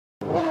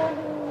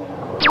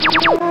If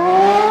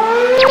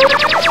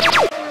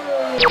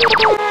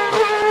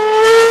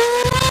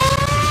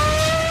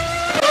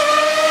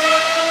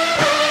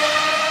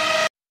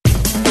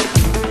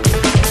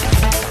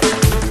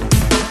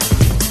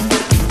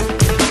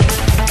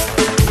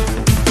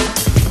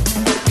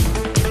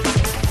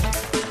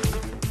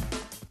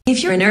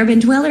you're an urban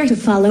dweller who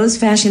follows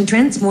fashion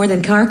trends more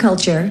than car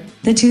culture,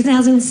 the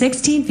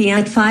 2016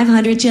 Fiat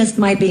 500 just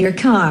might be your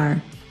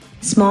car.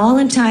 Small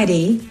and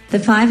tidy, the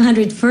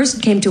 500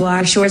 first came to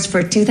our shores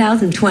for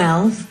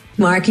 2012,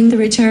 marking the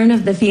return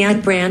of the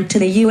Fiat brand to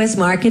the US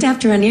market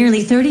after a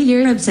nearly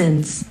 30-year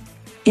absence.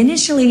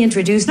 Initially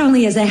introduced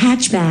only as a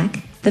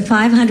hatchback, the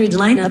 500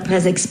 lineup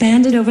has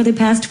expanded over the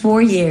past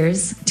 4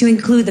 years to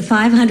include the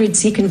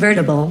 500C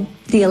convertible,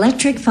 the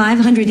electric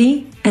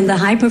 500e, and the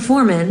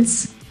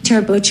high-performance,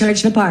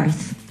 turbocharged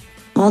Abarth.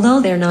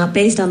 Although they're not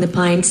based on the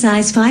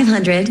pint-size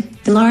 500,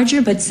 the larger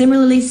but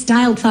similarly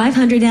styled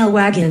 500L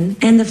wagon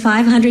and the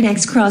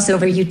 500X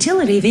crossover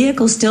utility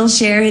vehicle still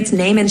share its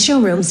name and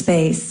showroom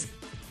space.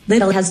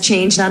 Little has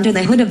changed under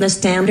the hood of the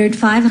standard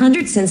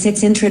 500 since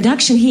its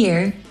introduction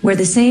here, where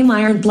the same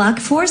iron block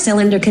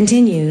 4-cylinder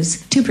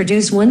continues to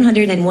produce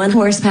 101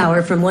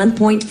 horsepower from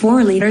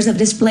 1.4 liters of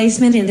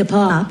displacement in the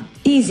pop,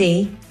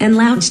 easy, and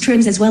lounge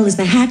trims, as well as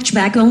the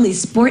hatchback-only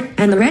Sport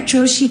and the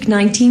retro chic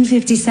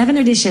 1957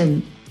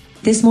 edition.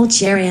 This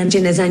multi-air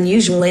engine is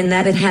unusual in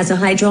that it has a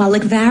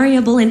hydraulic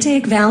variable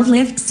intake valve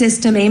lift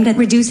system aimed at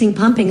reducing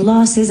pumping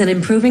losses and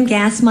improving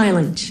gas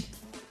mileage.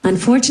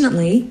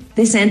 Unfortunately,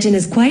 this engine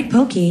is quite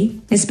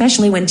pokey,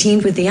 especially when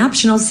teamed with the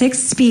optional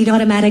 6-speed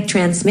automatic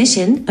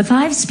transmission. A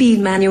 5-speed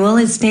manual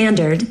is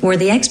standard, or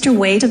the extra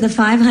weight of the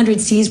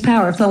 500C's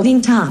power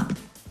folding top.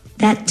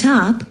 That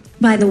top,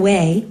 by the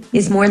way,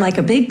 is more like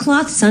a big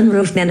cloth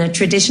sunroof than a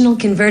traditional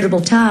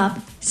convertible top,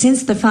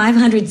 since the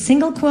 500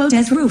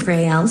 single-S roof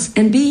rails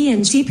and B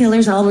and C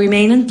pillars all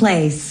remain in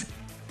place.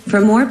 For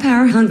more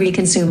power-hungry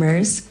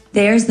consumers,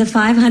 there's the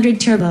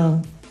 500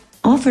 Turbo.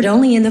 Offered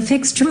only in the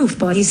fixed-roof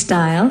body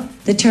style,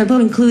 the Turbo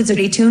includes a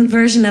retuned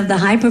version of the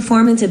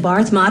high-performance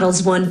Abarth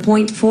model's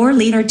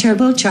 1.4-liter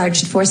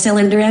turbocharged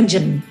 4-cylinder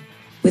engine.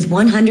 With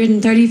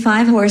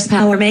 135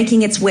 horsepower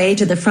making its way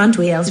to the front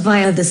wheels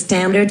via the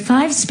standard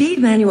 5-speed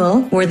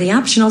manual or the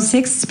optional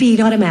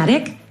 6-speed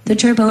automatic, the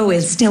Turbo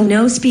is still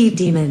no speed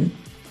demon.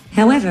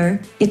 However,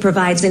 it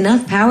provides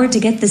enough power to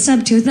get the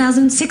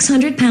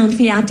sub-2,600 pound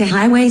Fiat to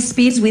highway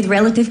speeds with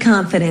relative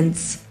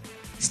confidence.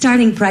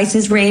 Starting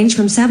prices range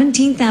from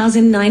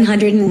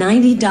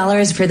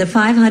 $17,990 for the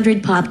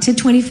 500 Pop to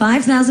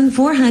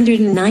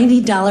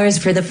 $25,490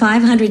 for the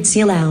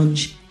 500C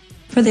Lounge.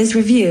 For this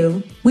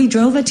review, we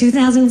drove a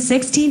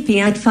 2016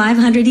 Fiat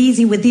 500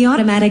 Easy with the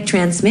automatic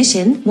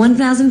transmission,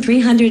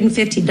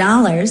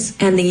 $1,350,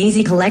 and the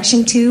Easy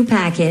Collection 2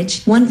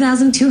 package,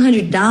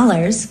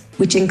 $1,200,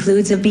 which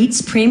includes a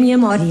Beats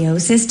premium audio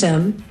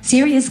system,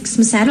 Sirius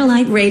XM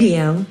satellite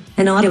radio,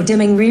 an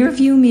auto-dimming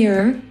rear-view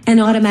mirror, and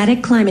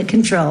automatic climate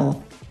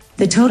control.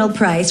 The total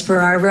price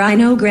for our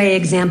Rhino Gray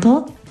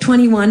example,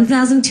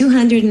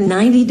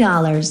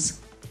 $21,290.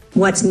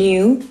 What's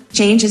new?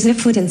 Changes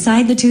afoot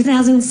inside the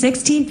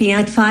 2016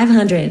 Fiat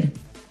 500.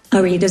 A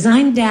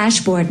redesigned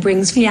dashboard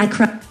brings Fiat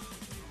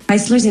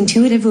Chrysler's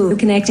intuitive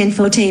Connect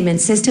infotainment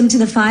system to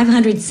the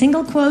 500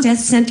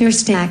 single-S center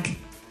stack.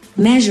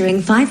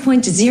 Measuring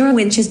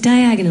 5.0 inches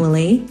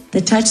diagonally,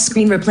 the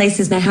touchscreen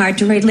replaces the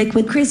hard-to-read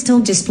liquid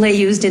crystal display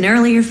used in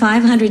earlier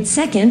 500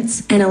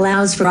 seconds and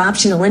allows for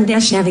optional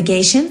in-dash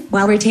navigation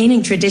while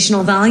retaining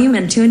traditional volume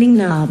and tuning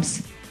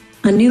knobs.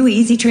 A new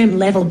Easy trim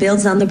level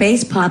builds on the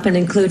base Pop and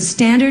includes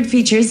standard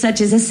features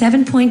such as a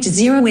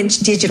 7.0-inch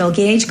digital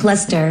gauge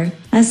cluster,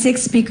 a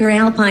 6-speaker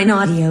Alpine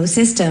audio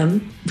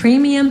system,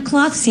 premium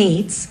cloth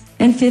seats,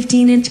 and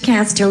 15-inch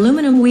cast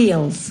aluminum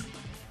wheels.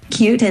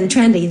 Cute and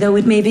trendy though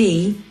it may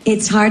be,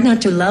 it's hard not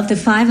to love the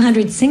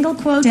 500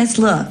 single-S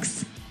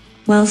looks.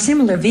 While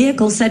similar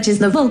vehicles such as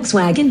the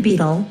Volkswagen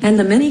Beetle and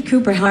the Mini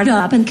Cooper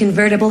hardtop and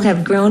convertible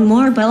have grown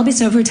more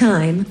bulbous over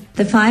time,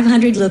 the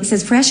 500 looks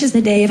as fresh as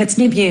the day of its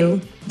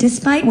debut,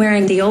 despite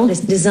wearing the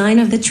oldest design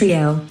of the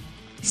trio.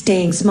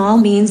 Staying small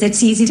means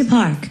it's easy to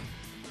park.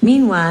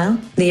 Meanwhile,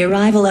 the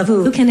arrival of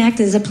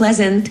Connect is a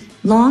pleasant,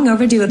 long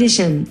overdue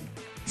addition.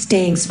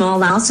 Staying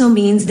small also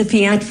means the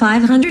Fiat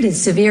 500 is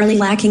severely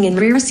lacking in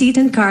rear seat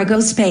and cargo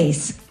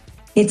space.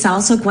 It's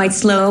also quite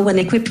slow when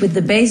equipped with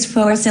the base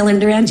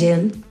 4-cylinder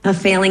engine, a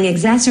failing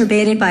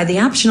exacerbated by the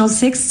optional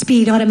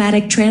 6-speed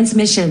automatic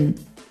transmission.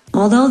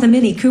 Although the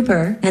Mini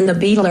Cooper and the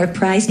Beetle are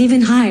priced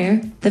even higher,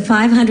 the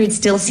 500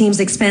 still seems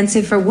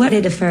expensive for what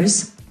it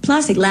offers,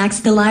 plus it lacks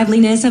the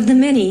liveliness of the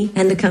Mini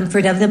and the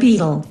comfort of the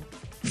Beetle.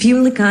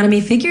 Fuel economy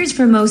figures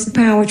for most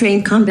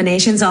powertrain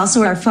combinations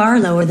also are far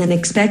lower than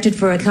expected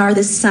for a car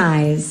this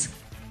size.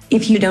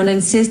 If you don't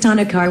insist on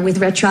a car with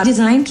retro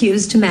design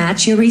cues to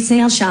match your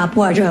resale shop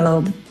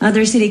wardrobe,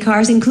 other city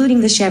cars including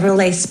the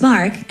Chevrolet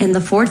Spark and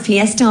the Ford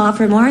Fiesta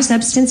offer more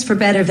substance for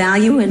better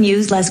value and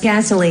use less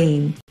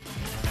gasoline.